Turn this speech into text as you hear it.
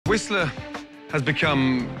Whistler has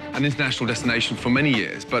become an international destination for many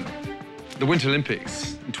years, but the Winter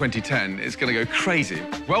Olympics in 2010 is going to go crazy,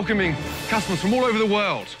 welcoming customers from all over the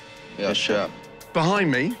world. Yeah, sure.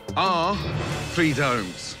 Behind me are 3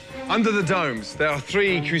 domes. Under the domes, there are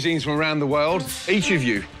 3 cuisines from around the world. Each of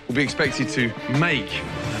you will be expected to make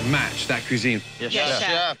and match that cuisine. Yes,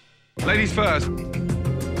 chef. Ladies first.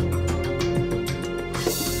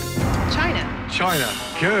 China. China,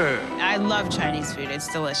 good. I love Chinese food. It's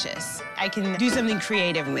delicious. I can do something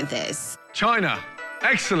creative with this. China,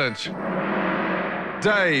 excellent.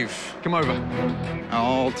 Dave, come over.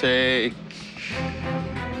 I'll take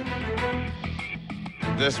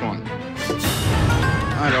this one.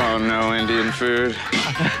 I don't know Indian food.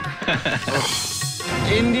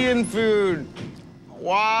 Indian food.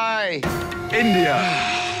 Why? India.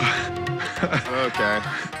 Okay.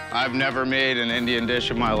 I've never made an Indian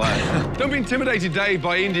dish in my life. Don't be intimidated, Dave,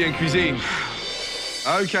 by Indian cuisine.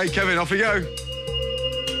 Okay, Kevin, off we go.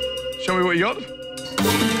 Show me what you got.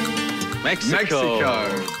 Mexico.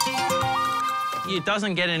 It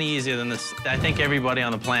doesn't get any easier than this. I think everybody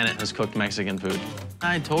on the planet has cooked Mexican food.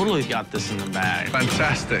 I totally got this in the bag.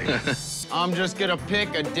 Fantastic. I'm just gonna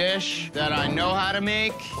pick a dish that I know how to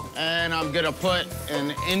make, and I'm gonna put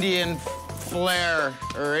an Indian flair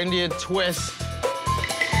or Indian twist.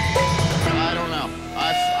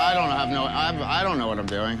 I don't know. I don't know what I'm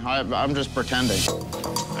doing. I'm just pretending.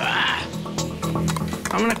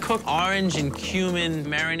 I'm gonna cook orange and cumin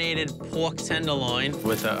marinated pork tenderloin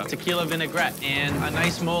with a tequila vinaigrette and a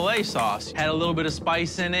nice mole sauce. Had a little bit of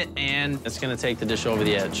spice in it, and it's gonna take the dish over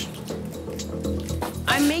the edge.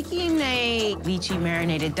 I'm making a lychee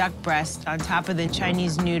marinated duck breast on top of the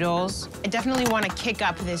Chinese noodles. I definitely want to kick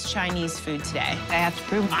up this Chinese food today. I have to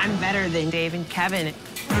prove I'm better than Dave and Kevin.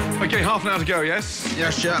 Okay, half an hour to go, yes?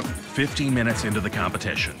 Yes, chef. 15 minutes into the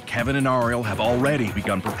competition, Kevin and Ariel have already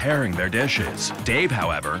begun preparing their dishes. Dave,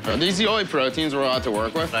 however, Are these the only proteins we're allowed to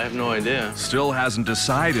work with? I have no idea. still hasn't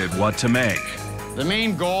decided what to make. The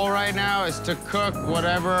main goal right now is to cook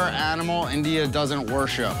whatever animal India doesn't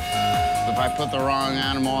worship. If I put the wrong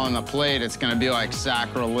animal on the plate, it's gonna be like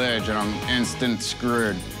sacrilege and I'm instant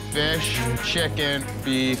screwed. Fish, chicken,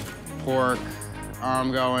 beef, pork.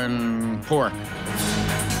 I'm going pork.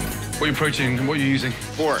 What are your protein and what are you using?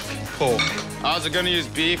 Pork. Pork. I was gonna use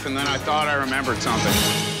beef and then I thought I remembered something.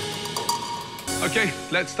 Okay,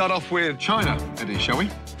 let's start off with China, Eddie, shall we?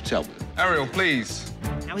 Shall we? Ariel, please.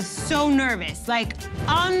 I was so nervous, like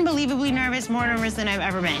unbelievably nervous, more nervous than I've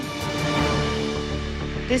ever been.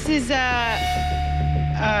 This is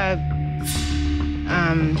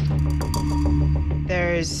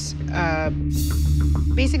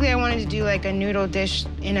basically I wanted to do like a noodle dish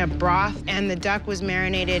in a broth, and the duck was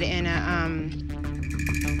marinated in a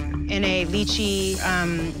lychee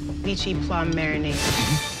plum marinade.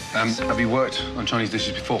 Have you worked on Chinese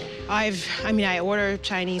dishes before? I order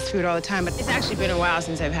Chinese food all the time, but it's actually been a while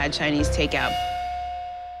since I've had Chinese takeout.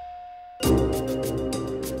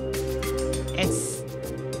 It's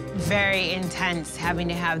very intense having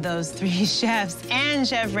to have those 3 chefs and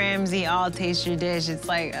Chef Ramsay all taste your dish. It's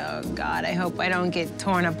like, oh God, I hope I don't get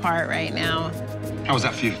torn apart right now. How was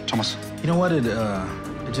that for you, Thomas? You know what? It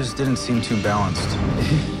just didn't seem too balanced.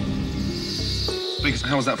 Please,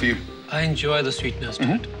 how was that for you? I enjoy the sweetness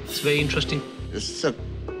to it. It's very interesting. It's a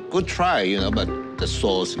good try, you know, but the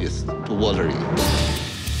sauce is too watery.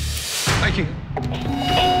 Thank you.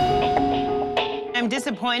 I'm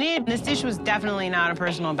disappointed. This dish was definitely not a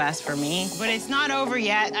personal best for me, but it's not over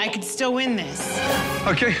yet. I could still win this.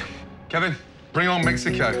 Okay, Kevin, bring on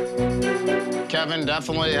Mexico. Kevin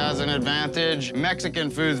definitely has an advantage. Mexican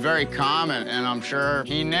food's very common, and I'm sure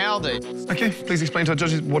he nailed it. Okay, please explain to our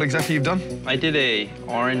judges what exactly you've done. I did a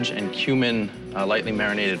orange and cumin lightly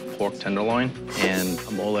marinated pork tenderloin and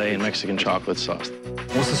a mole and Mexican chocolate sauce.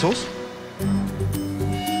 What's the sauce?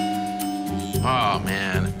 Oh,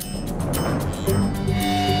 man.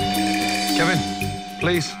 Kevin,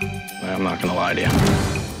 please. I'm not gonna lie to you.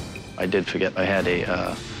 I did forget I had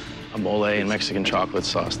a mole and Mexican chocolate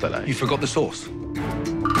sauce that You forgot the sauce?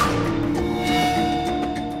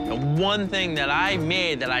 The one thing that I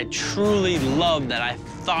made that I truly loved that I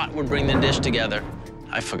thought would bring the dish together,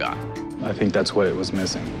 I forgot. I think that's what it was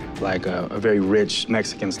missing, like a very rich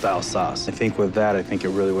Mexican-style sauce. I think with that, I think it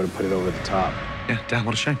really would have put it over the top. Yeah, damn,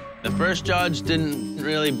 what a shame. The first judge didn't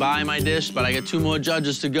really buy my dish, but I got 2 more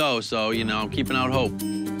judges to go, so, you know, I'm keeping out hope.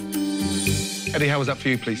 Eddie, how was that for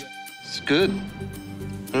you, please? It's good.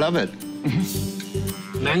 Love it.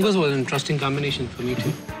 Mangoes was an interesting combination for me,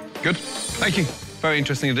 too. Good, thank you. Very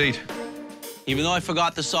interesting indeed. Even though I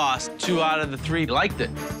forgot the sauce, 2 out of the 3 liked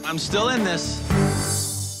it. I'm still in this.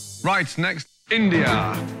 Right, next,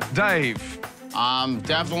 India. Dave. I'm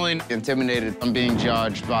definitely intimidated. I'm being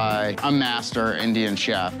judged by a master Indian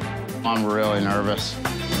chef. I'm really nervous.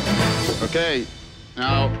 Okay,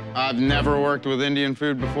 now, I've never worked with Indian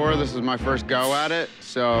food before. This is my first go at it.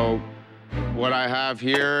 So what I have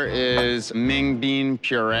here is Ming bean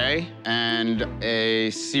puree and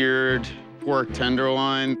a seared pork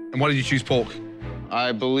tenderloin. And why did you choose pork?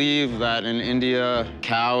 I believe that in India,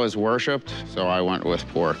 cow is worshipped, so I went with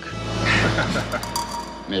pork.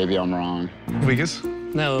 Maybe I'm wrong. Vikas?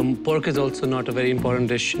 No, pork is also not a very important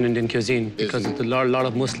dish in Indian cuisine because there's a lot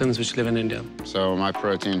of Muslims which live in India. So my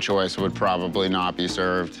protein choice would probably not be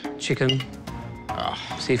served. Chicken,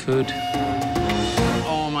 seafood.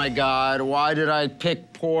 Oh my God, why did I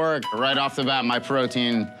pick pork? Right off the bat, my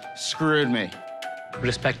protein screwed me.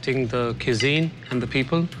 Respecting the cuisine and the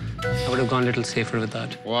people, I would have gone a little safer with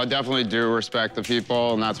that. Well, I definitely do respect the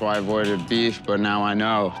people, and that's why I avoided beef, but now I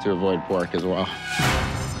know to avoid pork as well.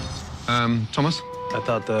 Thomas? I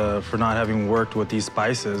thought for not having worked with these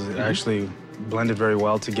spices, it actually blended very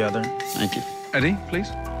well together. Thank you. Eddie, please.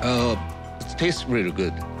 It tastes really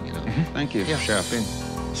good, you know. Thank you, Chef.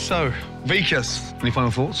 So, Vikas, any final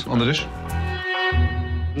thoughts on the dish?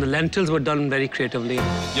 The lentils were done very creatively.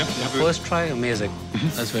 Yeah. First try, amazing.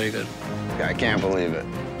 That's very good. I can't believe it.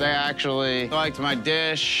 They actually liked my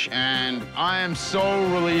dish, and I am so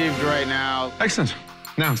relieved right now. Excellent.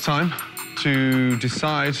 Now it's time to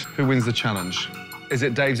decide who wins the challenge. Is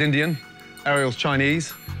it Dave's Indian, Ariel's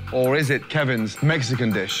Chinese, or is it Kevin's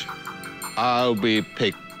Mexican dish? I'll be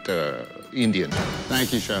picked Indian.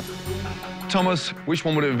 Thank you, Chef. Thomas, which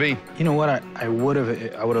one would it be? You know what? I would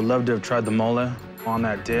have loved to have tried the mole on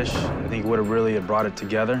that dish. I think it would have really brought it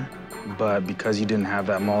together. But because you didn't have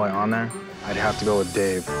that mole on there, I'd have to go with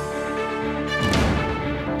Dave.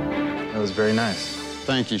 It was very nice.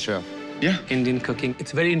 Thank you, Chef. Yeah. Indian cooking,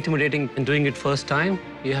 it's very intimidating. And doing it first time,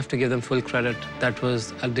 you have to give them full credit. That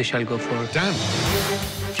was a dish I'll go for. Dan.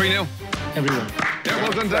 3-0. Everyone. Yeah,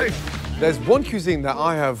 well done, Dave. There's one cuisine that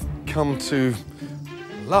I have come to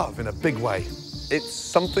love in a big way. It's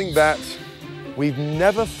something that we've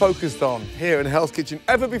never focused on here in Hell's Kitchen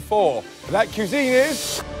ever before. That cuisine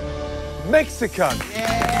is Mexican.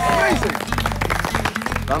 Amazing.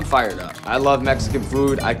 I'm fired up. I love Mexican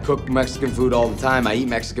food. I cook Mexican food all the time. I eat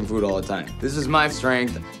Mexican food all the time. This is my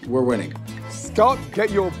strength. We're winning. Scott,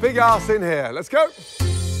 get your big ass in here. Let's go.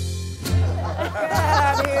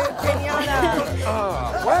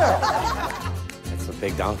 Wow. That's a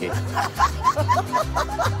big donkey. Now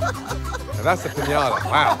that's a pinata.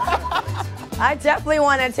 Wow. I definitely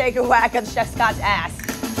want to take a whack at Chef Scott's ass.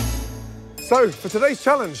 So, for today's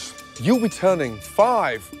challenge, you'll be turning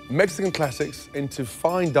 5 Mexican classics into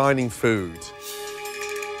fine dining food.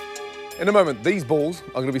 In a moment, these balls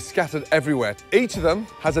are going to be scattered everywhere. Each of them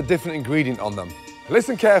has a different ingredient on them.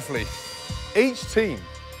 Listen carefully. Each team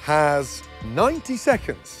has 90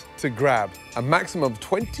 seconds to grab a maximum of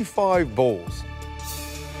 25 balls.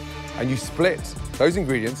 And you split those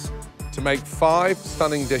ingredients to make 5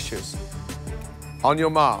 stunning dishes. On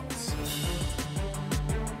your marks.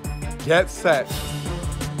 Get set.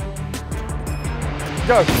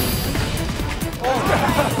 Go.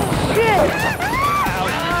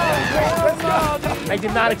 I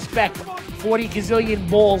did not expect 40 gazillion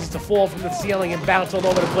balls to fall from the ceiling and bounce all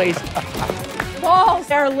over the place.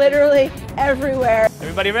 Balls are literally everywhere.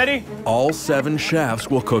 Everybody ready? All 7 chefs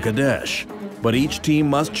will cook a dish, but each team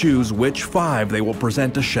must choose which 5 they will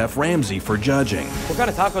present to Chef Ramsay for judging. What kind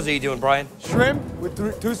of tacos are you doing, Brian? Shrimp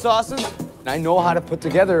with 2 sauces. I know how to put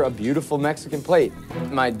together a beautiful Mexican plate.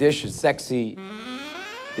 My dish is sexy.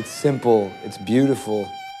 It's simple. It's beautiful.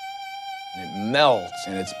 It melts,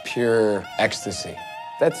 and it's pure ecstasy.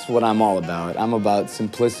 That's what I'm all about. I'm about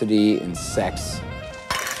simplicity and sex.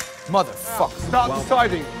 Motherfucker. Start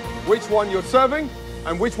deciding which one you're serving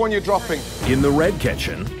and which one you're dropping. In the red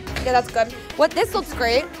kitchen, Yeah, that's good. This looks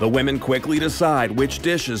great. the women quickly decide which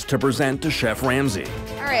dishes to present to Chef Ramsay.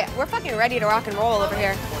 All right, we're fucking ready to rock and roll over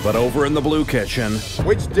here. But over in the blue kitchen,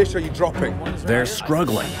 Which dish are you dropping? they're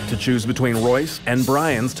struggling to choose between Royce and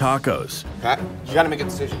Brian's tacos. Pat, you gotta make a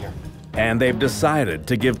decision here. And they've decided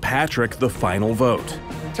to give Patrick the final vote.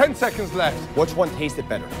 10 seconds left. Which one tasted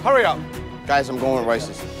better? Hurry up. Guys, I'm going with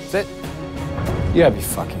Royce's. Sit. You gotta be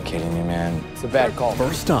fucking kidding me, man. It's a bad call.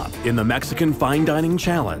 First up, in the Mexican Fine Dining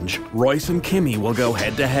Challenge, Royce and Kimmy will go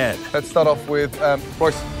head-to-head. Let's start off with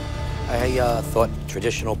Royce. I thought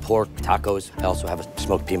traditional pork tacos. I also have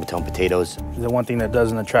smoked pimento potatoes. The one thing that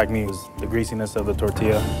doesn't attract me is the greasiness of the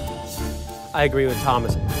tortilla. I agree with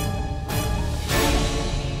Thomas.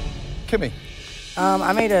 Kimmy.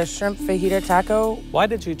 I made a shrimp fajita taco. Why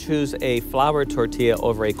did you choose a flour tortilla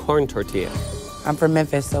over a corn tortilla? I'm from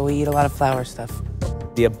Memphis, so we eat a lot of flour stuff.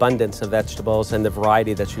 The abundance of vegetables and the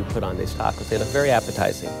variety that you put on these tacos, they look very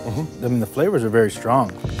appetizing. I mean, the flavors are very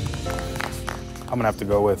strong. I'm gonna have to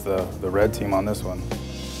go with the red team on this one.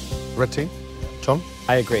 Red team? John?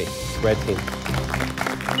 I agree, red team.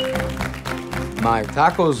 My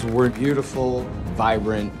tacos were beautiful,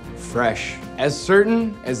 vibrant, fresh. As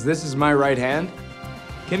certain as this is my right hand,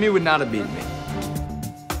 Kimmy would not have beaten me.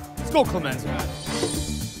 Let's go, Clemenza.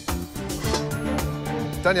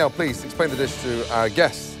 Danielle, please explain the dish to our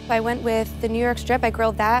guests. I went with the New York strip. I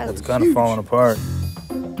grilled that. It's kind of falling apart.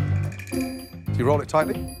 Do you roll it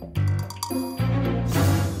tightly?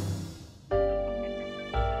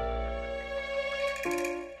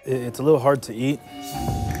 It's a little hard to eat.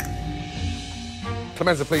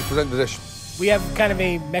 Clemenza, please present the dish. We have kind of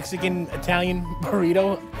a Mexican-Italian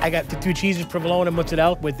burrito. I got the 2 cheeses, provolone and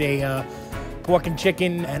mozzarella, with a pork and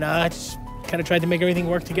chicken, and I just kind of tried to make everything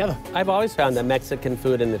work together. I've always found that Mexican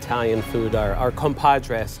food and Italian food are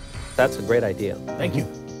compadres. That's a great idea. Thank you.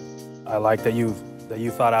 I like that you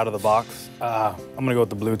thought out of the box. I'm gonna go with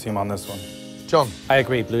the blue team on this one. John? I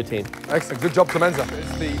agree, blue team. Excellent, good job, Clemenza.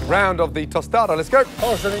 It's the round of the tostada. Let's go.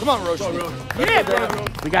 Oh, come on, Roshni. Yeah, bro.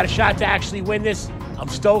 We got a shot to actually win this. I'm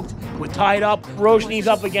stoked. We're tied up. Roshni's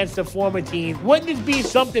up against the former team. Wouldn't it be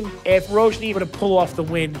something if Roshni were to pull off the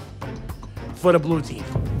win for the blue team?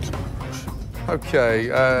 Okay,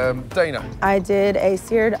 Dana. I did a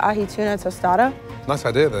seared ahi tuna tostada. Nice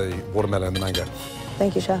idea, the watermelon and the mango.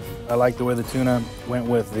 Thank you, chef. I like the way the tuna went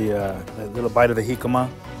with the little bite of the jicama,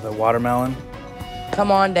 the watermelon. Come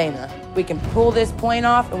on, Dana. We can pull this point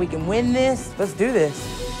off and we can win this. Let's do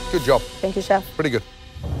this. Good job. Thank you, chef. Pretty good.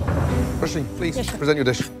 Roshni, please present your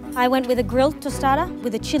dish. I went with a grilled tostada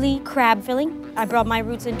with a chili crab filling. I brought my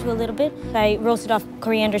roots into a little bit. I roasted off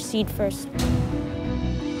coriander seed first.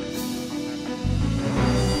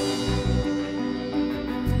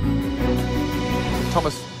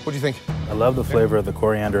 Thomas, what do you think? I love the flavor of the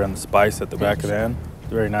coriander and the spice at the back of the end.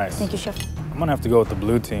 It's very nice. Thank you, chef. I'm gonna have to go with the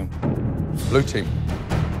blue team. Blue team.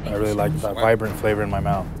 I really like that vibrant flavor in my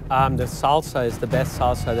mouth. The salsa is the best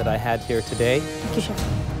salsa that I had here today. Thank you, chef.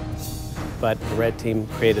 But the red team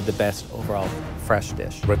created the best overall fresh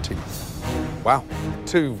dish. Red team. Wow.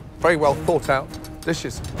 2 very well thought out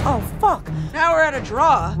dishes. Oh, fuck. Now we're at a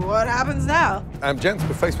draw. What happens now? Gents,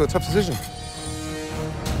 we're faced with a tough decision.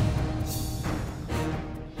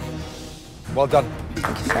 Well done.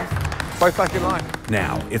 Thank you, chef. Both back in line.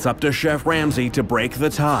 Now, it's up to Chef Ramsay to break the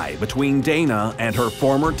tie between Dana and her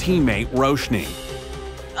former teammate, Roshni.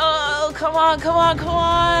 Oh, come on, come on, come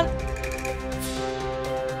on.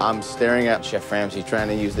 I'm staring at Chef Ramsay trying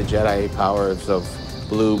to use the Jedi powers of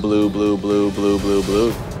blue, blue, blue, blue, blue, blue,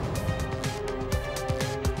 blue.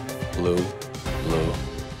 Blue, blue,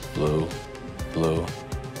 blue, blue,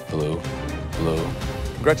 blue, blue.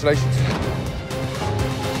 Congratulations.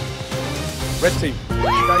 Red team.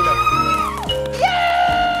 Dana.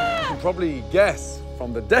 Yeah! You can probably guess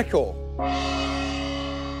from the decor.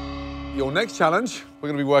 Your next challenge, we're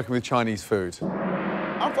going to be working with Chinese food.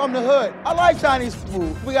 I'm from the hood. I like Chinese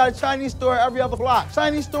food. We got a Chinese store every other block.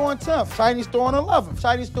 Chinese store on 10th, Chinese store on 11th,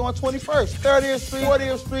 Chinese store on 21st, 30th Street,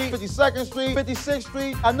 40th Street, 52nd Street, 56th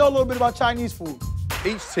Street. I know a little bit about Chinese food.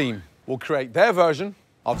 Each team will create their version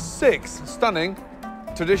of 6 stunning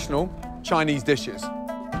traditional Chinese dishes.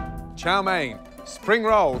 Chow mein, spring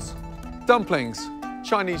rolls, dumplings,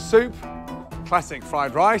 Chinese soup, classic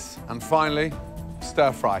fried rice, and finally,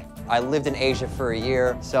 stir fry. I lived in Asia for a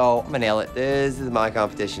year, so I'm gonna nail it. This is my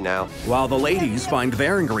competition now. While the ladies find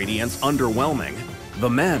their ingredients underwhelming, the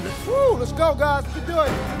men Woo, let's go, guys. We can do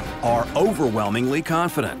it. are overwhelmingly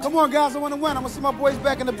confident. Come on, guys. I want to win. I'm going to see my boys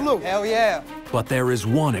back in the blue. Hell yeah. But there is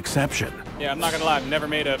one exception. Yeah, I'm not gonna lie, I've never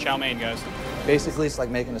made a chow mein, guys. Basically, it's like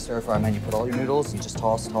making a stir-fry, man. You put all your noodles, you just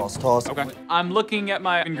toss, toss, toss. Okay. I'm looking at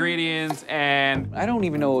my ingredients, and I don't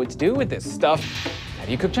even know what to do with this stuff. How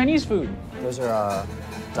do you cook Chinese food? Those are,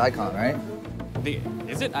 daikon, right?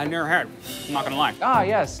 Is it? I've never heard. I'm not gonna lie. Ah,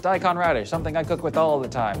 yes, daikon radish, something I cook with all the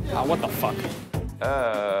time. What the fuck?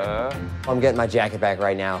 I'm getting my jacket back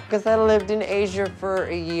right now. Because I lived in Asia for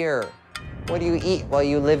a year. What do you eat while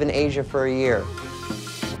you live in Asia for a year?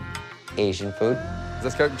 Asian food.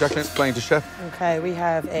 Let's go, Jacqueline, explain to Chef. Okay, we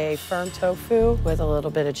have a firm tofu with a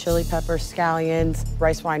little bit of chili pepper, scallions,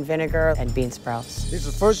 rice wine vinegar, and bean sprouts. This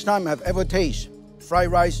is the first time I've ever tasted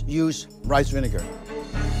fried rice use rice vinegar.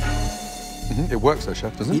 It works though,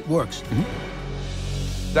 Chef, doesn't it? It works.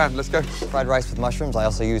 Dan, let's go. Fried rice with mushrooms. I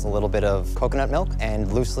also use a little bit of coconut milk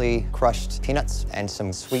and loosely crushed peanuts and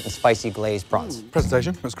some sweet and spicy glazed prawns.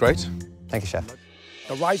 Presentation, that's great. Thank you, Chef.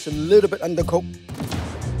 The rice a little bit undercooked.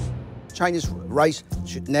 Chinese rice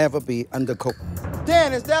should never be undercooked.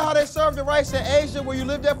 Dan, is that how they serve the rice in Asia where you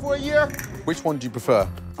lived there for a year? Which one do you prefer?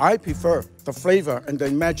 I prefer the flavor and the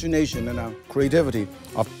imagination and the creativity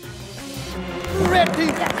of red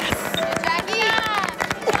team.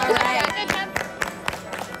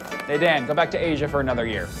 Hey, Dan, go back to Asia for another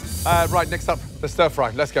year. Right, next up, the stir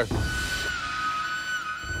fry. Let's go. This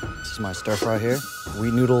is my stir fry here.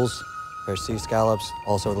 Wheat noodles, there's sea scallops,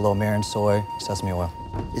 also the little mirin, soy, sesame oil.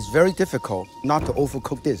 It's very difficult not to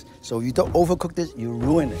overcook this. So if you don't overcook this, you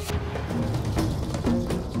ruin it.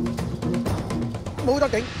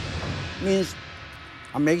 Means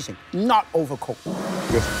amazing, not overcooked.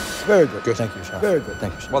 Good. Very good. Good. Thank you, Chef. Very good.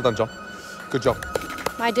 Thank you, Chef. Well done, John. Good job.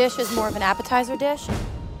 My dish is more of an appetizer dish.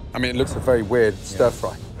 I mean, it looks a very weird stir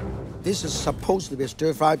fry. This is supposed to be a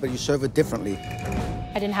stir fry, but you serve it differently.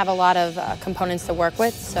 I didn't have a lot of components to work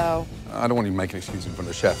with, so... I don't want you to make an excuse in front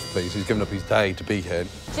of the chef, please. He's given up his day to be here.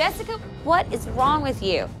 Jessica, what is wrong with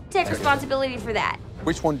you? Take responsibility for that.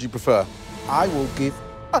 Which one do you prefer? I will give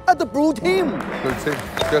the blue team. Blue team.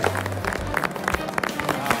 Good.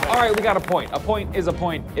 All right, we got a point. A point is a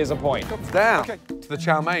point is a point. Down. Okay. To the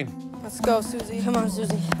chow mein. Let's go, Susie. Come on,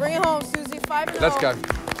 Susie. Bring it home, Susie. 5-0. Let's go.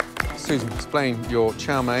 Susan, explain your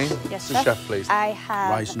chow mein Yes, to chef, please. I have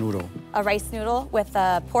rice noodle. A rice noodle with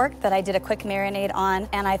pork that I did a quick marinade on,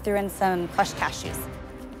 and I threw in some crushed cashews.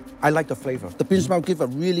 I like the flavor. The bean sprout give a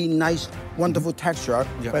really nice, wonderful texture,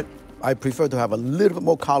 but I prefer to have a little bit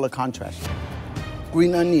more color contrast.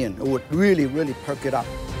 Green onion, it would really, really perk it up.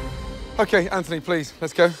 Okay, Anthony, please,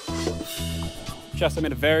 let's go. Chefs, I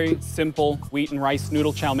made a very simple wheat and rice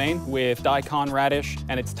noodle chow mein with daikon radish,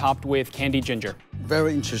 and it's topped with candied ginger.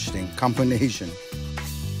 Very interesting combination.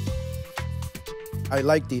 I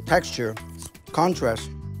like the texture,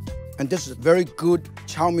 contrast, and this is a very good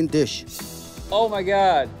chow mein dish. Oh my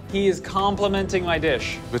God, he is complimenting my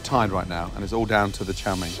dish. We're tied right now, and it's all down to the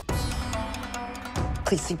chow mein.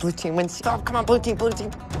 Please see blue team wins. Stop, come on, blue team, blue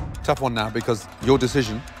team. Tough one now, because your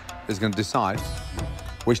decision is going to decide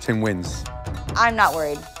which team wins. I'm not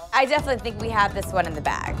worried. I definitely think we have this one in the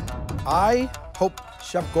bag. I hope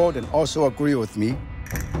Chef Gordon also agree with me.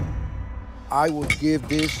 I would give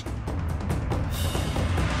this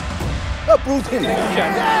a blue team. Thank you,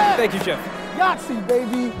 Chef. Yeah. Thank you, Chef. Yahtzee,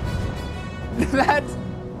 baby. That's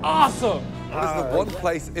awesome. What is the one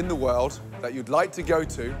place in the world that you'd like to go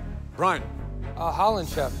to? Brian. Holland,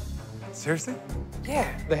 Chef. Seriously?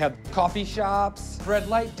 Yeah. They have coffee shops, red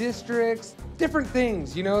light districts, different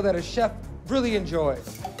things, you know, that a chef really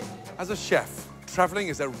enjoys. As a chef, traveling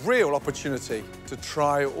is a real opportunity to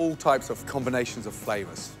try all types of combinations of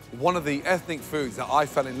flavors. One of the ethnic foods that I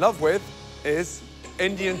fell in love with is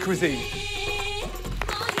Indian cuisine.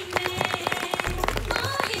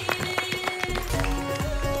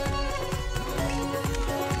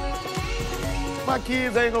 My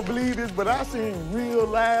kids ain't gonna believe this, but I seen real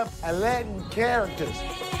live Latin characters.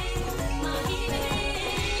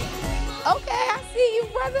 Okay, I see you,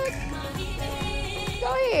 brother.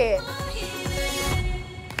 Go ahead.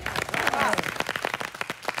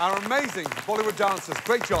 Our amazing Bollywood dancers,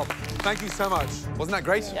 great job. Thank you so much. Wasn't that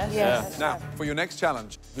great? Yes. Yes. Now, for your next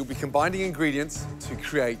challenge, you'll be combining ingredients to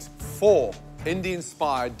create 4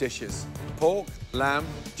 Indian-inspired dishes. Pork, lamb,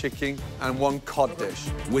 chicken, and 1 cod dish.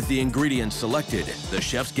 With the ingredients selected, the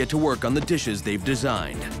chefs get to work on the dishes they've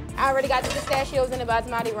designed. I already got the pistachios and the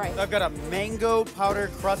basmati rice. I've got a mango powder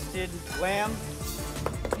crusted lamb.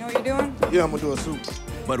 You know what you're doing? Yeah, I'm gonna do a soup.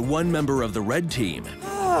 But one member of the red team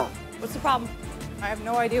What's the problem? I have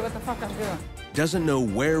no idea what the fuck I'm doing. doesn't know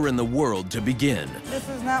where in the world to begin. This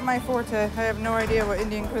is not my forte. I have no idea what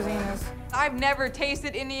Indian cuisine is. I've never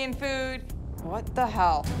tasted Indian food. What the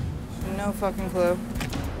hell? No fucking clue.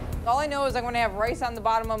 All I know is I'm gonna have rice on the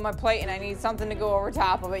bottom of my plate and I need something to go over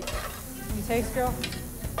top of it. You taste, girl?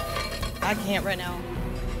 I can't right now.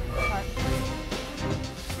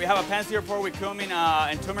 We have a pan-seared pork with cumin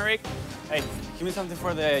and turmeric. Hey, give me something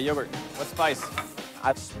for the yogurt. What spice?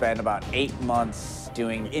 I've spent about 8 months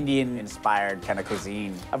doing Indian-inspired kind of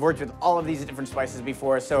cuisine. I've worked with all of these different spices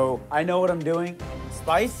before, so I know what I'm doing.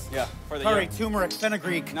 Spice? Yeah, for the Curry, yogurt. turmeric,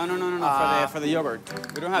 fenugreek. No, for the yogurt.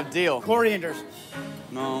 We don't have dill. Corianders.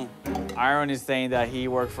 No. Aaron is saying that he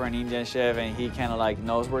worked for an Indian chef and he kind of like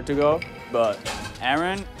knows where to go. But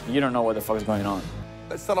Aaron, you don't know what the fuck is going on.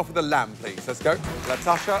 Let's start off with the lamb, please. Let's go.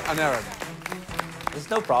 Latasha and Aaron. There's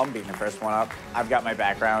no problem being the first one up. I've got my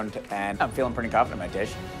background and I'm feeling pretty confident in my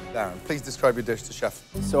dish. Aaron, please describe your dish to chef.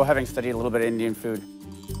 So having studied a little bit of Indian food,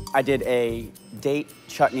 I did a date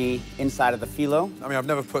chutney inside of the phyllo. I mean, I've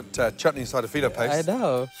never put chutney inside a phyllo paste. I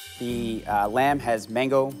know. The lamb has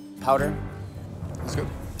mango powder. That's good.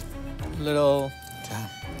 Little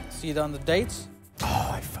seed on the dates.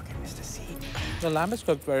 Oh, I fucking missed a seed. The lamb is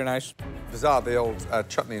cooked very nice. Bizarre, the old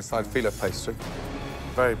chutney inside filo pastry.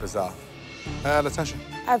 Very bizarre. Natasha?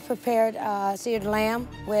 I've prepared seared lamb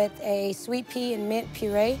with a sweet pea and mint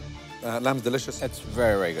puree. Lamb's delicious. It's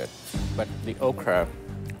very, very good. But the okra,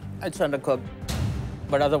 it's undercooked.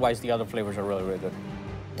 But otherwise, the other flavors are really, really good.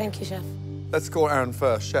 Thank you, Chef. Let's score Aaron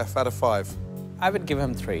first. Chef, out of 5. I would give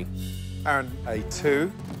him 3. Aaron, a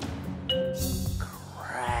 2.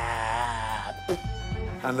 Crap.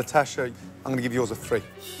 And Natasha, I'm going to give yours a 3.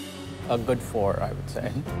 A good 4, I would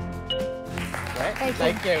say.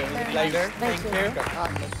 Thank you. Later. Thank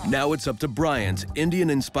you. Now it's up to Bryant's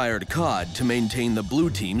Indian-inspired cod to maintain the blue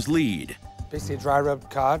team's lead. Basically, dry rubbed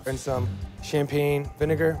cod and some champagne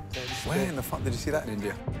vinegar. Where in the fuck did you see that in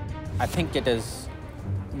India? I think it is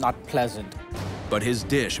not pleasant. But his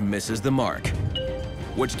dish misses the mark,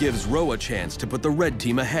 which gives Ro a chance to put the red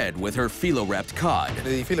team ahead with her phyllo-wrapped cod.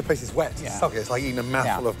 The filo paste is wet. Yeah. It's like eating a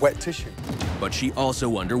mouthful of wet tissue. But she also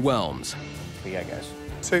underwhelms. 3, I guess.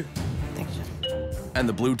 2. And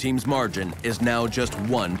the blue team's margin is now just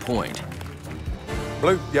 1 point.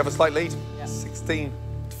 Blue, you have a slight lead. 16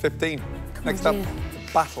 to 15. Next up, the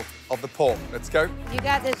battle of the pork. Let's go. You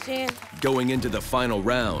got this, Jen. Going into the final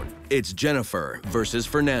round, it's Jennifer versus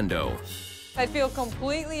Fernando. I feel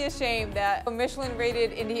completely ashamed that a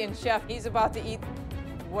Michelin-rated Indian chef, he's about to eat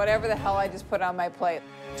whatever the hell I just put on my plate.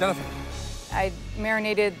 Jennifer. I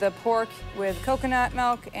marinated the pork with coconut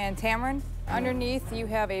milk and tamarind. Underneath, you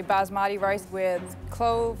have a basmati rice with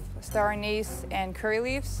clove, star anise, and curry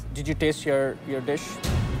leaves. Did you taste your dish?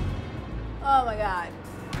 Oh my God.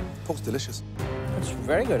 Pork's delicious. It's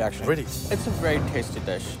very good, actually. Really? It's a very tasty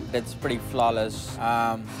dish. It's pretty flawless.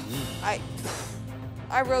 I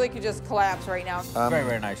really could just collapse right now. Very,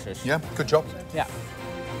 very nice dish. Yeah, good job. Yeah.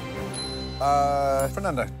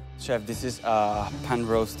 Fernando. Chef, this is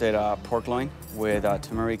pan-roasted pork loin with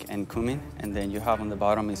turmeric and cumin, and then you have on the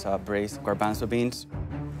bottom is braised garbanzo beans.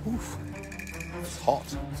 Oof, it's hot.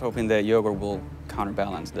 So hoping the yogurt will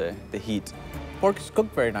counterbalance the heat. Pork is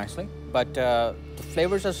cooked very nicely, but the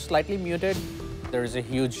flavors are slightly muted. There is a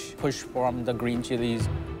huge push from the green chilies.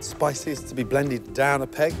 Spicy is to be blended down a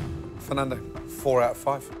peg. Fernando, 4 out of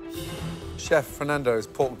 5. Chef Fernando's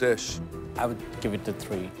pork dish. I would give it a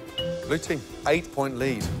 3. Blue team, 8-point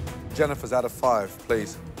lead. Jennifer's out of 5,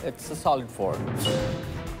 please. It's a solid 4.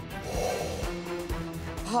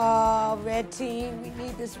 Oh, red team, we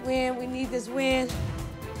need this win. We need this win.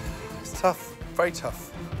 It's tough, very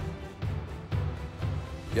tough.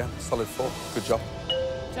 Yeah, solid 4. Good job.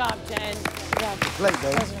 Good job, Jen. Great,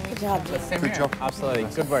 baby. Good job, Jen. Good job. Absolutely.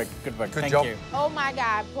 Good work. Good work. Good Thank job. you. Oh my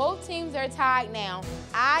God, both teams are tied now.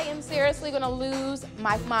 I am seriously gonna lose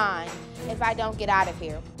my mind if I don't get out of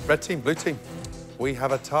here. Red team, blue team, we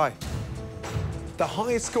have a tie. The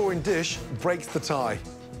highest scoring dish breaks the tie.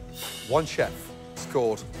 One chef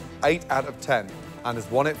scored 8 out of 10 and has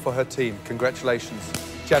won it for her team. Congratulations,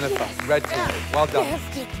 Jennifer, yes. Red team. Well done.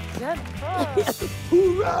 Yes,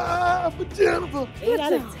 Hoorah for Jennifer. 8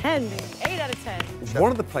 out of 10. 8 out of 10.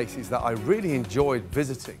 One of the places that I really enjoyed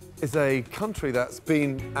visiting is a country that's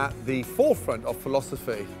been at the forefront of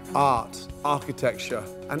philosophy, art, architecture,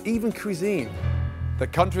 and even cuisine. The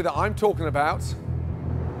country that I'm talking about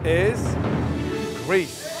is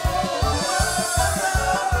Greece.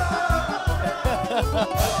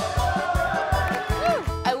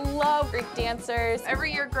 I love Greek dancers.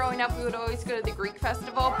 Every year growing up, we would always go to the Greek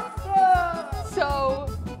festival. So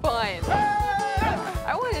fun.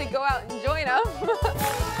 I wanted to go out and join them. Look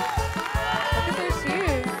at their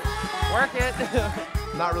shoes. Work it.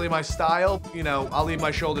 Not really my style. You know, I'll leave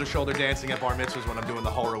my shoulder-to-shoulder dancing at bar mitzvahs when I'm doing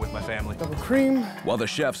the horror with my family. Double cream. While the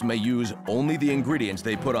chefs may use only the ingredients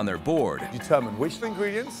they put on their board, Determine which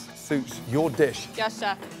ingredients suits your dish. Yes,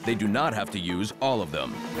 chef. they do not have to use all of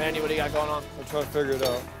them. Randy, what do you got going on? I'm trying to figure it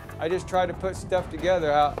out. I just tried to put stuff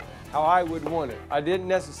together how I would want it. I didn't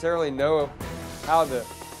necessarily know how the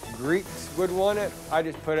Greeks would want it. I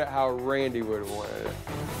just put it how Randy would want it.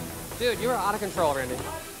 Dude, you are out of control, Randy.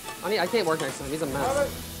 I can't work next time. He's a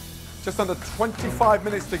mess. Just under 25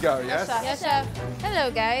 minutes to go, yes? Yes, chef.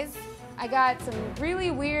 Hello, guys. I got some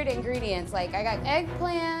really weird ingredients. Like, I got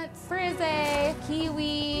eggplant, frizzy,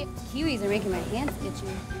 kiwi. Kiwis are making my hands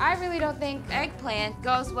itchy. I really don't think eggplant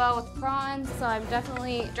goes well with prawns, so I'm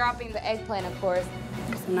definitely dropping the eggplant, of course.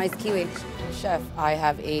 Some nice kiwi. Chef, I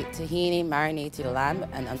have a tahini marinated lamb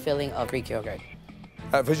and a filling of Greek yogurt.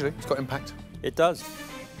 Visually, it's got impact. It does,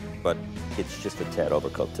 but it's just a tad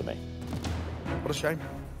overcooked to me. What a shame.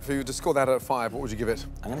 If you were to score that out of 5, what would you give it?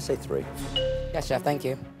 I'm going to say 3. Yes, chef, thank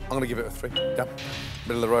you. I'm going to give it a 3. Yeah,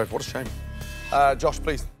 middle of the road. What a shame. Josh,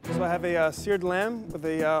 please. So I have a seared lamb with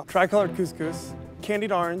a tricolored couscous,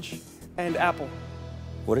 candied orange, and apple.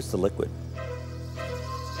 What is the liquid?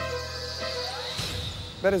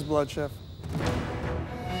 That is blood, Chef.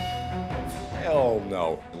 Hell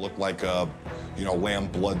no. It looked like lamb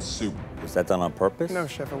blood soup. Was that done on purpose? No,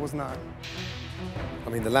 Chef, it was not. I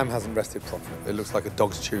mean, the lamb hasn't rested properly. It looks like a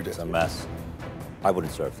dog's chewed it. It's a mess. I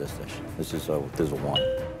wouldn't serve this dish. This is a 1.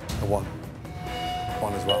 A 1.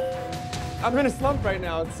 1 as well. I'm in a slump right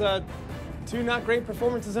now. It's 2 not great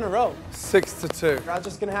performances in a row. 6-2. I'm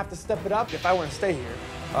just gonna have to step it up if I want to stay here.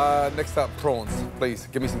 Next up, prawns. Please,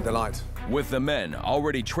 give me some delight. With the men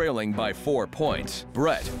already trailing by 4 points,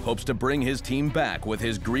 Brett hopes to bring his team back with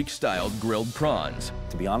his Greek-styled grilled prawns.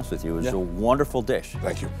 To be honest with you, it was a wonderful dish.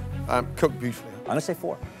 Thank you. Cooked beautifully. I'm gonna say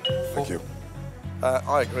 4. Thank you.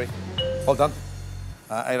 I agree. Well done.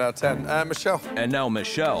 8 out of 10. Michelle. And now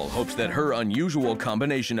Michelle hopes that her unusual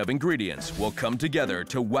combination of ingredients will come together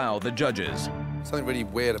to wow the judges. Something really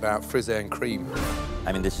weird about frisee and cream.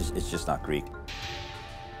 I mean, it's just not Greek.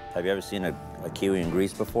 Have you ever seen a kiwi in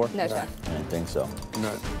Greece before? No, Chef. I didn't think so.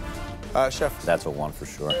 No. Chef? That's a 1 for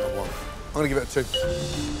sure. A 1. I'm gonna give it a 2.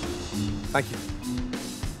 Thank you.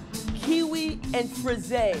 Kiwi and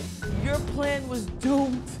frisee. Your plan was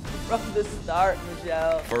doomed from the start,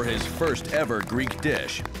 Michelle. For his first ever Greek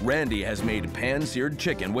dish, Randy has made pan-seared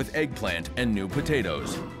chicken with eggplant and new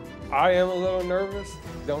potatoes. I am a little nervous.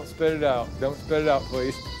 Don't spit it out. Don't spit it out,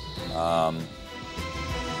 please.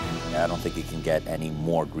 Yeah, I don't think you can get any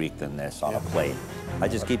more Greek than this on a plate. I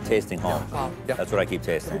just keep tasting home. That's what I keep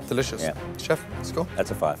tasting. Delicious. Yeah. Chef, let's go.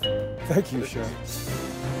 That's a 5. Thank you, Chef.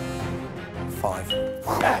 5.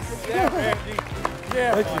 Yes. Yeah, Randy.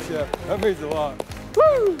 Yeah. Thank you, Chef. That means a lot.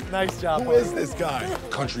 Woo! Nice job. Who is this guy?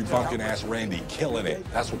 Country bumpkin ass Randy, killing it.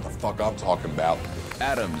 That's what the fuck I'm talking about.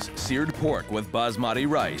 Adam's seared pork with basmati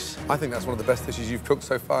rice. I think that's one of the best dishes you've cooked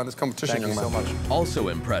so far in this competition. Thank you so much. Also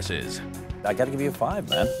impresses. I gotta give you a 5,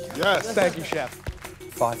 man. Yes. Thank you, Chef.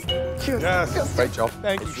 5. Yes. Great job.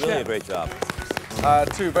 Thank you, It's really Chef. a great job.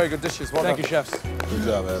 2 very good dishes. Well Thank done. you, chefs. Good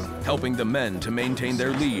job, man. Helping the men to maintain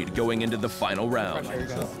their lead going into the final round.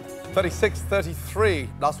 36-33.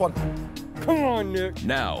 Last one. Come on, Nick.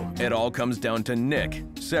 Now, it all comes down to Nick,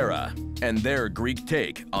 Sarah, and their Greek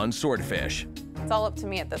take on swordfish. It's all up to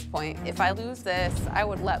me at this point. If I lose this, I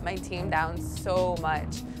would let my team down so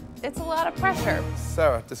much. It's a lot of pressure.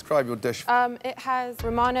 Sarah, describe your dish. It has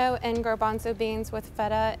romano and garbanzo beans with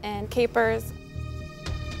feta and capers.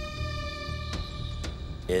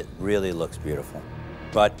 It really looks beautiful.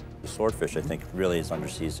 But the swordfish, I think, really is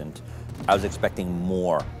under-seasoned. I was expecting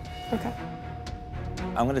more. Okay.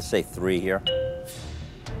 I'm gonna say 3 here.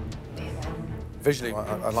 Visually,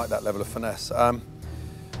 I like that level of finesse.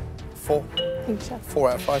 4. Thanks, Chef. 4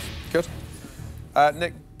 out of 5. Good.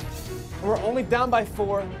 Nick. We're only down by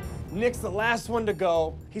 4. Nick's the last one to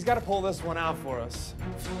go. He's got to pull this one out for us.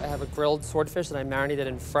 I have a grilled swordfish that I marinated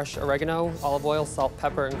in fresh oregano, olive oil, salt,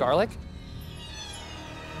 pepper, and garlic.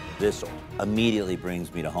 This immediately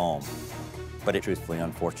brings me to home. But it truthfully,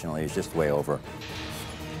 unfortunately, is just way over.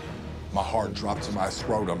 My heart dropped to my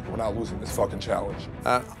scrotum. We're not losing this fucking challenge.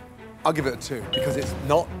 I'll give it a 2 because it's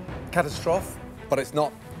not catastrophic, but it's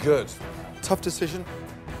not good. Tough decision.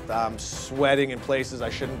 I'm sweating in places I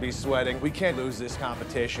shouldn't be sweating. We can't lose this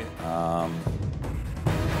competition. I'm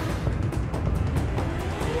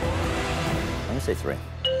gonna say 3.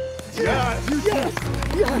 Yes! Yes!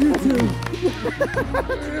 You too.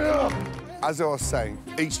 As I was saying,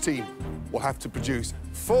 each team will have to produce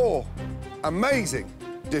 4 amazing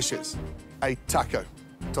dishes. A taco,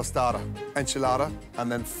 tostada, enchilada,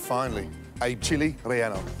 and then finally, a chili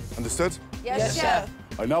relleno. Understood? Yes, Chef.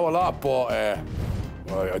 I know a lot, but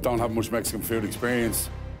I don't have much Mexican food experience.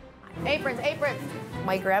 Aprons, aprons.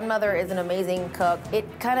 My grandmother is an amazing cook. It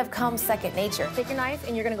kind of comes second nature. Take your knife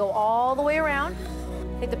and you're gonna go all the way around.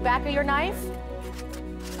 Take the back of your knife.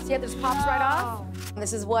 See how this pops right off?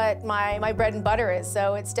 This is what my bread and butter is,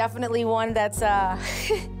 so it's definitely one that's,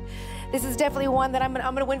 this is definitely one that I'm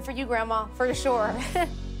gonna win for you, Grandma, for sure.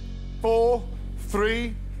 4,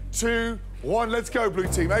 3, 2, 1. Let's go, blue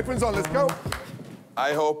team. Aprons on, let's go.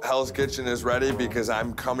 I hope Hell's Kitchen is ready because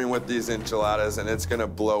I'm coming with these enchiladas and it's gonna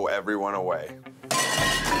blow everyone away.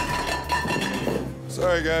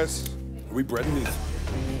 Sorry, guys. Are we breading these?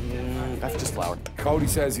 That's just flour. Cody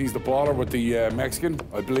says he's the baller with the Mexican.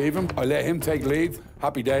 I believe him. I let him take lead.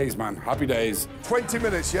 Happy days, man. Happy days. 20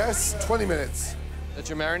 minutes, yes? 20 minutes. That's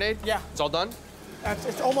your marinade? Yeah. It's all done?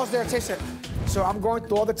 It's almost there, taste it. So I'm going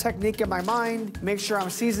through all the technique in my mind, make sure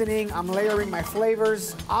I'm seasoning, I'm layering my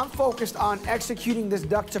flavors. I'm focused on executing this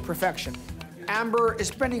duck to perfection. Amber is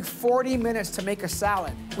spending 40 minutes to make a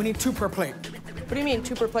salad. We need 2 per plate. What do you mean,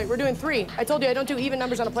 2 per plate? We're doing 3. I told you I don't do even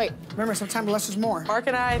numbers on a plate. Remember, sometimes less is more. Mark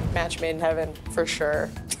and I, match made in heaven, for sure.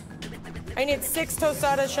 I need 6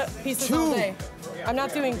 tostada pieces all day. I'm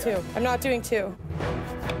not doing 2. I'm not doing 2.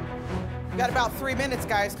 We got about 3 minutes,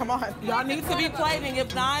 guys. Come on. Y'all need to be plating.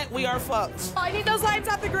 If not, we are fucked. Oh, I need those lights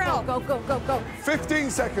off the grill. Go, go, go, go. 15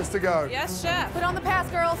 seconds to go. Yes, chef. Put on the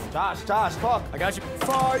pass, girls. Josh, talk. I got you.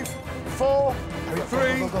 5, 4,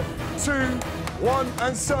 3, 2, 1,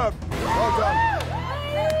 and serve. Well done.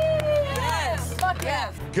 Yes. Fuck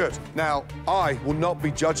yes. Good. Now, I will not be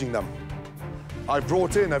judging them. I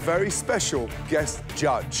brought in a very special guest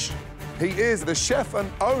judge. He is the chef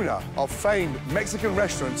and owner of famed Mexican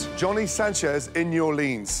restaurant Johnny Sanchez in New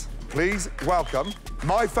Orleans. Please welcome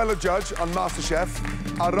my fellow judge on MasterChef,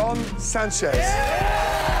 Aaron Sanchez.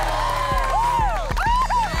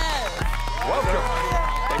 Welcome.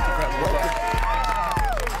 Thank you for having me.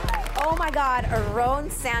 Oh my God, Aaron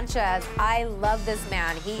Sanchez. I love this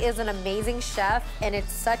man. He is an amazing chef, and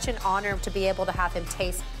it's such an honor to be able to have him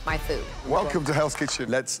taste my food. Welcome to Hell's Kitchen.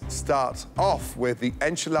 Let's start off with the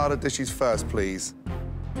enchilada dishes first, please.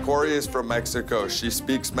 Corey is from Mexico. She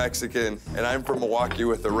speaks Mexican, and I'm from Milwaukee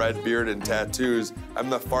with a red beard and tattoos. I'm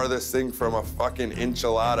the farthest thing from a fucking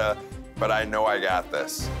enchilada, but I know I got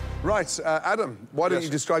this. Right, Adam, why don't you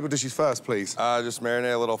describe your dishes first, please? Just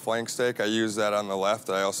marinate a little flank steak. I use that on the left.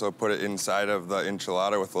 I also put it inside of the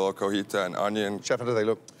enchilada with a little cojita and onion. Chef, how do they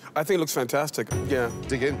look? I think it looks fantastic. Yeah.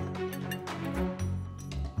 Dig in.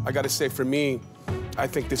 I gotta say, for me, I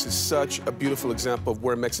think this is such a beautiful example of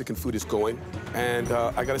where Mexican food is going. And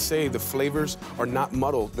I gotta say, the flavors are not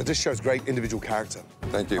muddled. The dish shows great individual character.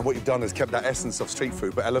 Thank you. And what you've done is kept that essence of street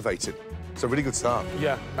food, but elevated. So really good start.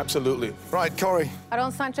 Yeah, absolutely. Right, Corey.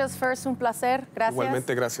 Aaron Sanchez, first, un placer. Gracias.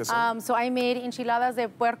 Igualmente, gracias. So I made enchiladas de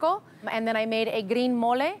puerco, and then I made a green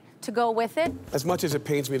mole to go with it. As much as it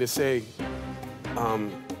pains me to say,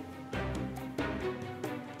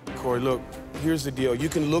 Corey, look, here's the deal. You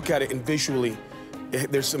can look at it and visually,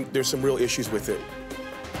 there's some real issues with it.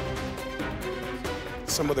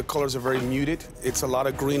 Some of the colors are very muted. It's a lot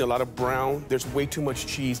of green, a lot of brown. There's way too much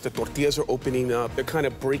cheese. The tortillas are opening up. They're kind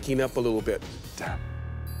of breaking up a little bit. Damn.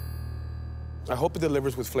 I hope it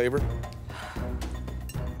delivers with flavor.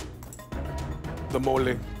 The mole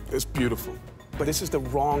is beautiful. But this is the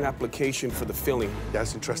wrong application for the filling. Yeah,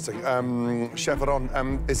 that's interesting. Chef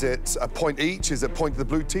Aaron, is it a point each? Is it a point to the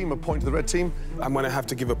blue team, a point to the red team? I'm gonna have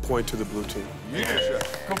to give a point to the blue team. Yeah,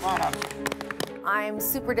 chef. Come on. I'm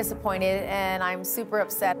super disappointed, and I'm super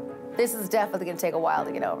upset. This is definitely gonna take a while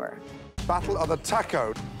to get over. Battle of the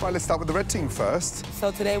taco. Right, let's start with the red team first. So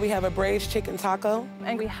today we have a braised chicken taco.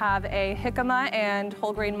 And we have a jicama and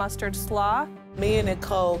whole grain mustard slaw. Me and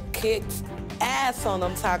Nicole kicked ass on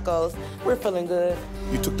them tacos. We're feeling good.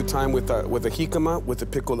 You took the time with a jicama, with the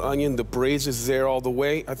pickled onion. The braise is there all the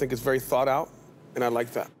way. I think it's very thought out, and I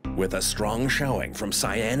like that. With a strong showing from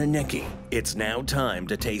Cyan and Nikki, it's now time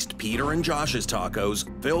to taste Peter and Josh's tacos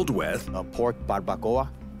filled with a pork barbacoa,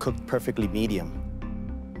 cooked perfectly medium.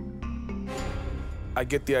 I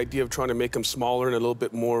get the idea of trying to make them smaller and a little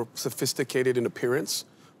bit more sophisticated in appearance,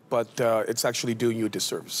 but it's actually doing you a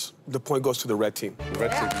disservice. The point goes to the red team. The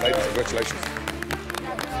red team, ladies, congratulations.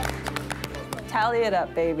 Tally it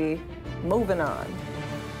up, baby. Moving on.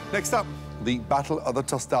 Next up, the Battle of the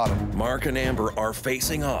Tostada. Mark and Amber are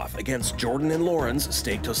facing off against Jordan and Lauren's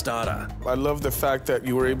steak tostada. I love the fact that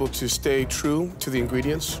you were able to stay true to the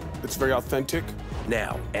ingredients. It's very authentic.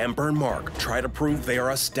 Now, Amber and Mark try to prove they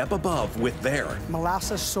are a step above with their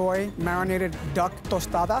Molasses soy marinated duck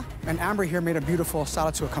tostada, and Amber here made a beautiful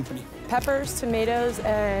salad to accompany. Peppers, tomatoes,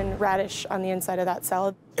 and radish on the inside of that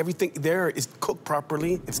salad. Everything there is cooked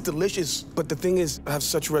properly. It's delicious. But the thing is, I have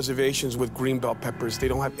such reservations with green bell peppers. They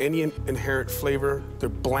don't have any inherent flavor. They're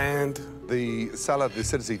bland. The salad, the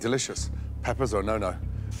acidity, delicious. Peppers are no-no.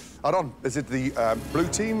 Aaron, is it the blue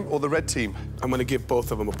team or the red team? I'm gonna give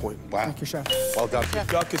both of them a point. Wow. Thank you, chef. Well done. The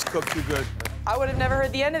duck is cooked too good. I would have never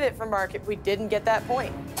heard the end of it from Mark if we didn't get that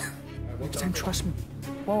point. Sam, trust me.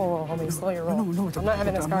 Whoa, homie, slow your roll. No, I'm not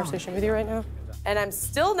having this conversation with you right now. And I'm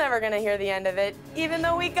still never gonna hear the end of it, even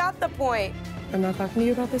though we got the point. I'm not talking to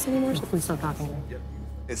you about this anymore, so please stop talking to me.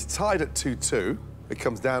 It's tied at 2-2. It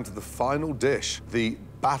comes down to the final dish, the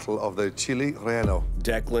Battle of the Chili Relleno.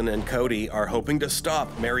 Declan and Cody are hoping to stop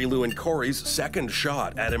Mary Lou and Corey's second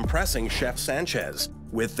shot at impressing Chef Sanchez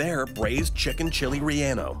with their braised chicken chili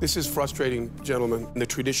relleno. This is frustrating, gentlemen. The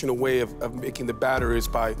traditional way of making the batter is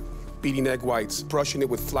by beating egg whites, brushing it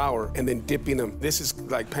with flour, and then dipping them. This is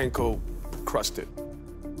like panko crusted.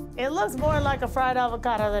 It looks more like a fried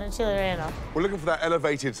avocado than a chili relleno. We're looking for that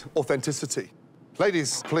elevated authenticity.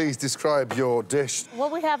 Ladies, please describe your dish.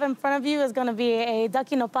 What we have in front of you is going to be a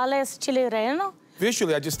ducky nopales chili relleno.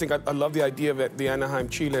 Visually, I just think I love the idea of it, the Anaheim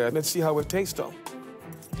chile. Let's see how it tastes, though.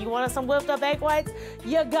 You want some whipped up egg whites?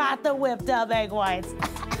 You got the whipped up egg whites.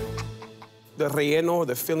 The relleno,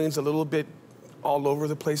 the filling's a little bit all over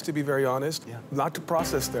the place, to be very honest. Yeah. Not to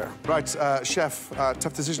process there. Right, chef,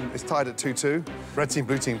 tough decision. It's tied at 2-2. Red team,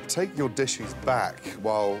 blue team, take your dishes back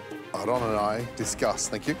while Aaron and I discuss.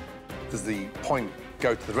 Thank you. Does the point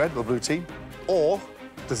go to the red or blue team, or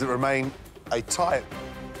does it remain a tie?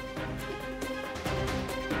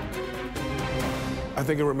 I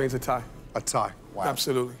think it remains a tie. A tie, wow.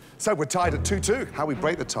 Absolutely. So we're tied at 2-2. How we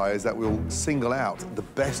break the tie is that we'll single out the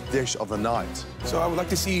best dish of the night. So I would like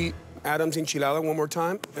to see Adam's enchilada one more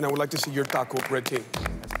time, and I would like to see your taco, red team.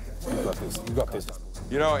 You got this, you got this.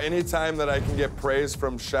 You know, anytime that I can get praise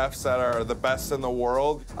from chefs that are the best in the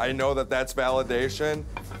world, I know that that's validation.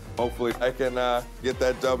 Hopefully I can get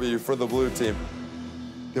that W for the blue team.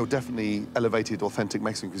 You're definitely elevated, authentic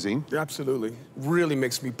Mexican cuisine. Absolutely. Really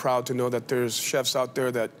makes me proud to know that there's chefs out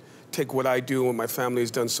there that take what I do and my family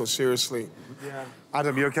has done so seriously. Yeah.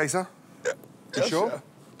 Adam, you okay, sir? Yeah. You sure?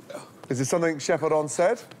 Yeah. Is there something Chef Aaron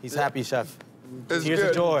said? He's happy, chef. It's Tears good.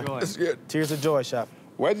 of joy. It's good. Tears of joy, chef.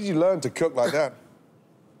 Where did you learn to cook like that?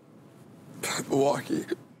 Milwaukee.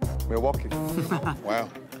 Milwaukee. Wow.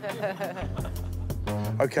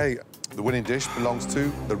 Okay, the winning dish belongs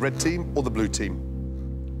to the red team or the blue team?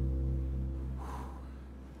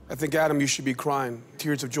 I think, Adam, you should be crying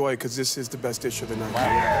tears of joy because this is the best dish of the night.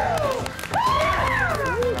 Wow.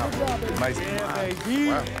 Amazing.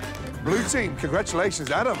 Yeah, wow. Blue team,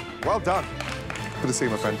 congratulations, Adam. Well done. Good to see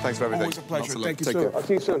you, my friend. Thanks for everything. Always a pleasure. Lots of love. Thank you, Take sir. care. I'll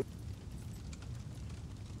see you soon.